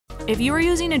If you are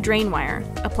using a drain wire,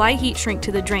 apply heat shrink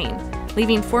to the drain,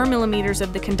 leaving 4 mm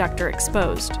of the conductor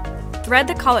exposed. Thread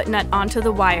the collet nut onto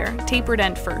the wire, tapered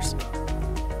end first.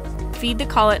 Feed the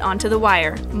collet onto the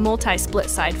wire, multi-split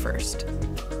side first.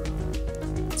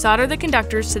 Solder the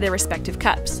conductors to their respective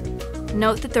cups.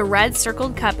 Note that the red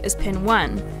circled cup is pin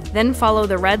 1, then follow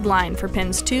the red line for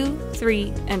pins 2,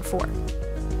 3, and 4.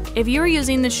 If you are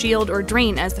using the shield or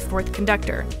drain as the 4th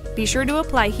conductor, be sure to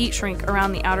apply heat shrink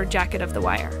around the outer jacket of the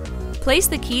wire. Place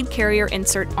the keyed carrier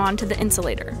insert onto the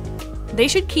insulator. They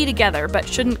should key together but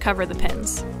shouldn't cover the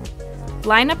pins.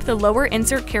 Line up the lower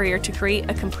insert carrier to create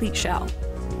a complete shell.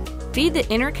 Feed the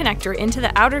inner connector into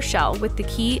the outer shell with the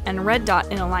key and red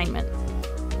dot in alignment.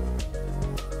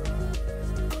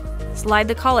 Slide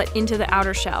the collet into the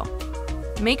outer shell.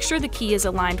 Make sure the key is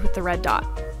aligned with the red dot.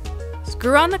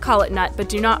 Screw on the collet nut but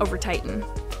do not over-tighten.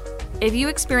 If you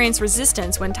experience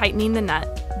resistance when tightening the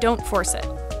nut, don't force it.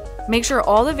 Make sure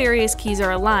all the various keys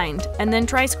are aligned and then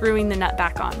try screwing the nut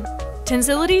back on.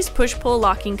 Tensility's push-pull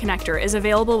locking connector is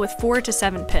available with 4 to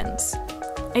 7 pins.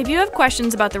 If you have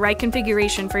questions about the right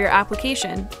configuration for your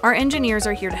application, our engineers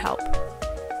are here to help.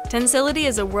 Tensility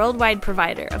is a worldwide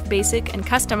provider of basic and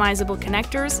customizable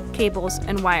connectors, cables,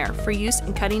 and wire for use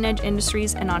in cutting-edge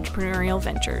industries and entrepreneurial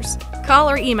ventures. Call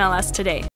or email us today.